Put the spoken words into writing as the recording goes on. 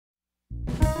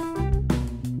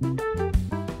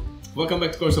Welcome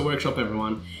back to Corso Workshop,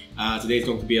 everyone. Today is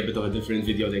going to be a bit of a different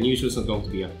video than usual. It's not going to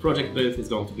be a project build, it's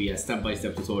going to be a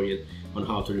step-by-step tutorial on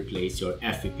how to replace your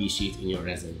FEP sheet in your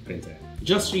resin printer.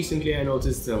 Just recently I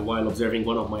noticed while observing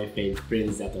one of my failed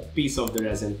prints that a piece of the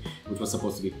resin which was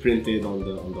supposed to be printed on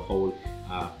the whole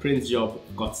print job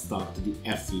got stuck to the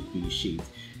FEP sheet.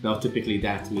 Now typically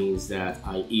that means that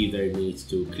I either need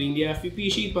to clean the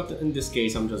FEP sheet, but in this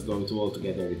case I'm just going to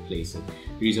altogether replace it.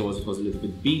 The reason was it was a little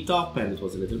bit beat up and it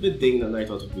was a little bit dinged, and I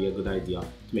thought it would be a good idea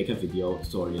to make a video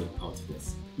tutorial out of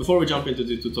this. Before we jump into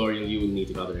the tutorial, you will need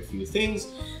to gather a few things,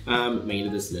 mainly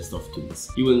this list of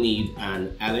tools. You will need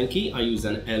an Allen key. I use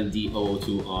an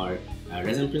LD002R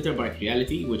resin printer by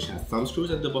Reality, which has thumb screws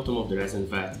at the bottom of the resin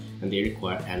vat, and they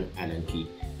require an Allen key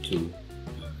to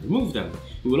remove them.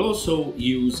 You will also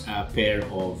use a pair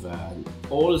of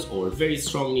Awls or very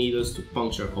strong needles to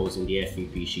puncture holes in the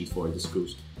FEP sheet for the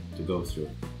screws to go through.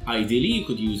 Ideally, you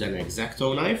could use an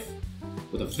X-Acto knife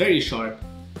with a very sharp,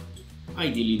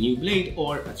 ideally new blade,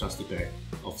 or a trusty pair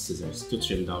of scissors to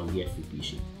trim down the FEP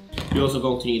sheet. You're also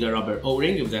going to need a rubber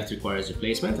O-ring if that requires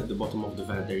replacement. At the bottom of the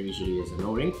vat there usually is an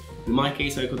O-ring. In my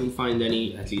case I couldn't find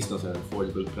any, at least not at an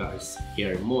affordable price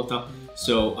here in Malta,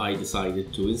 so I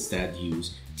decided to instead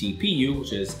use TPU,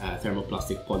 which is a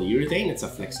thermoplastic polyurethane. It's a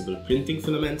flexible printing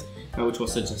filament, which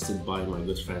was suggested by my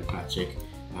good friend Patrick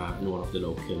in one of the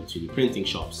local 3D printing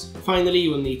shops. Finally,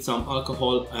 you will need some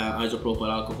alcohol, isopropyl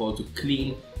alcohol, to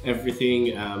clean everything.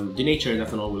 The nature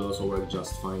ethanol will also work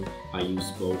just fine. I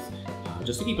use both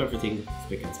just to keep everything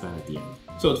spick and span at the end.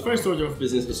 So the first order of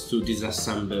business is to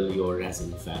disassemble your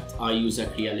resin vat. I use a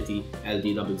Reality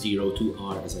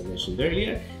LD002R as I mentioned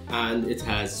earlier, and it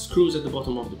has screws at the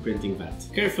bottom of the printing vat.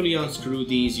 Carefully unscrew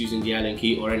these using the Allen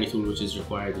key or any tool which is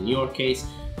required in your case.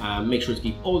 Make sure to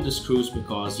keep all the screws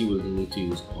because you will need to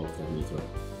use all of them later on.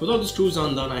 With all the screws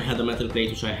undone, I had a metal plate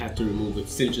which I had to remove, which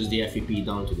cinches the FEP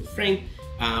down to the frame.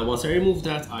 Once I removed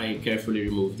that, I carefully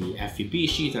removed the FEP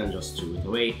sheet and just threw it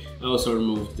away. I also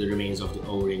removed the remains of the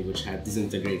O-ring which had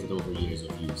disintegrated over years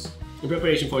of use. In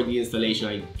preparation for the installation,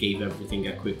 I gave everything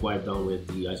a quick wipe down with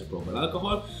the isopropyl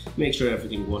alcohol, make sure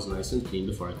everything was nice and clean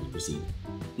before I could proceed.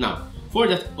 Now, for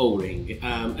that O-ring,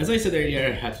 as I said earlier,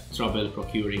 I had trouble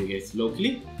procuring it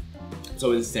locally.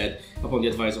 So instead, upon the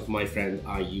advice of my friend,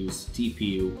 I used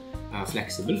TPU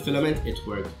flexible filament. It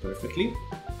worked perfectly.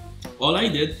 All I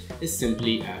did is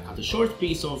simply cut a short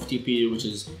piece of TPU, which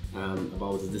is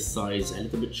about this size, a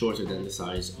little bit shorter than the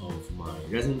size of my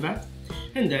resin vat,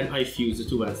 and then I fused the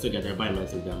two ends together by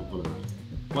melting them on a lighter.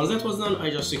 Once that was done,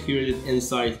 I just secured it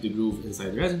inside the groove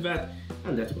inside the resin vat,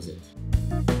 and that was it.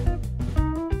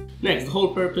 Next, the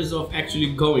whole purpose of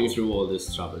actually going through all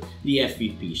this trouble, the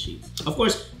FEP sheet. Of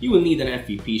course, you will need an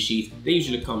FEP sheet. They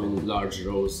usually come in large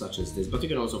rolls such as this, but you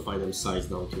can also find them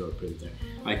sized down to your printer.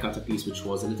 I cut a piece which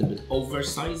was a little bit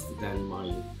oversized than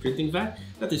my printing vat,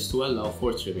 that is to allow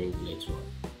for trimming later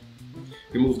on.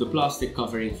 Remove the plastic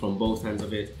covering from both ends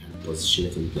of it and position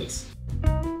it in place.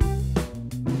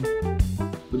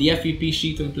 With the FEP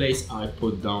sheet in place, I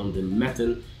put down the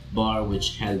metal bar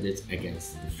which held it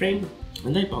against the frame,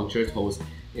 and I punctured holes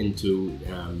into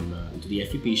the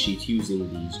FEP sheet using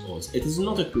these Awls. It is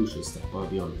not a crucial step, I'll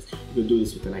be honest. You could do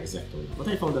this with an X-Acto, but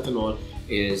I found that an Awl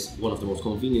is one of the most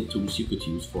convenient tools you could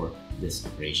use for this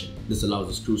operation. This allows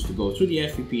the screws to go through the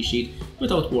FEP sheet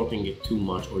without warping it too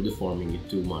much or deforming it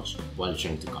too much while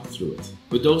trying to cut through it.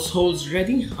 With those holes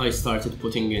ready, I started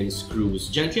putting in screws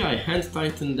gently. I hand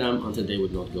tightened them until they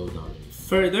would not go down any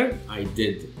further. I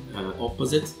did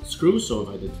opposite screws, so if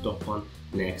I did the top one,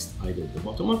 next I did the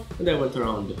bottom one, and I went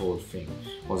around the whole frame.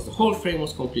 Once the whole frame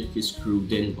was completely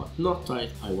screwed in but not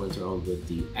tight, I went around with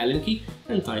the Allen key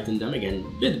and tightened them again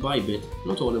bit by bit,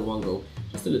 not all in one go,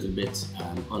 just a little bit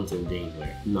until they were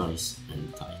nice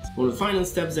and tight. One of the final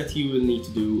steps that you will need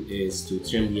to do is to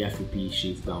trim the FEP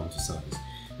sheet down to size.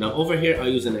 Now over here I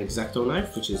use an X-Acto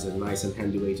knife, which is a nice and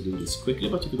handy way to do this quickly,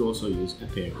 but you could also use a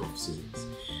pair of scissors.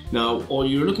 Now all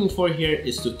you're looking for here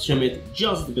is to trim it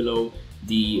just below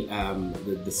the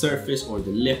surface or the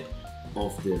lip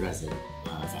of the resin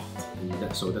vat,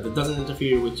 and so that it doesn't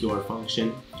interfere with your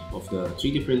function of the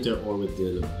 3D printer or with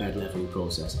the bed leveling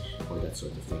process or that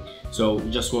sort of thing. So you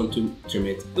just want to trim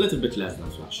it a little bit less than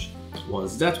flush.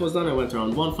 Once that was done, I went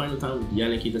around one final time with the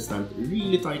Allen key, this time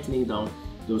really tightening down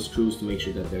those screws to make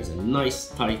sure that there's a nice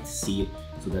tight seal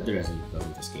so that the resin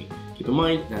doesn't escape. Keep in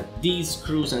mind that these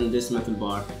screws and this metal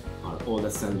bar are all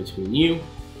that stand between you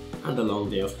and a long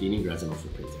day of cleaning resin off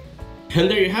your printer. And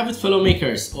there you have it, fellow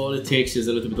makers. All it takes is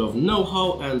a little bit of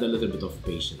know-how and a little bit of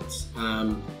patience.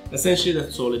 Essentially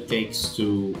that's all it takes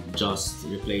to just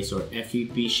replace your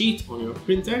FEP sheet on your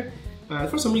printer.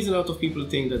 For some reason a lot of people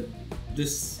think that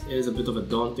this is a bit of a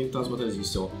daunting task, but as you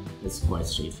saw, it's quite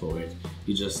straightforward.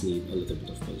 You just need a little bit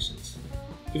of patience.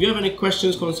 If you have any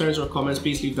questions, concerns, or comments,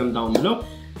 please leave them down below.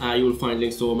 You will find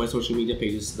links to all my social media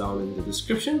pages down in the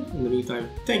description. In the meantime,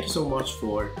 thank you so much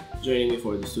for joining me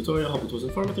for this tutorial. I hope it was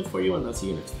informative for you, and I'll see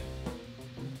you next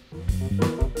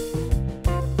time.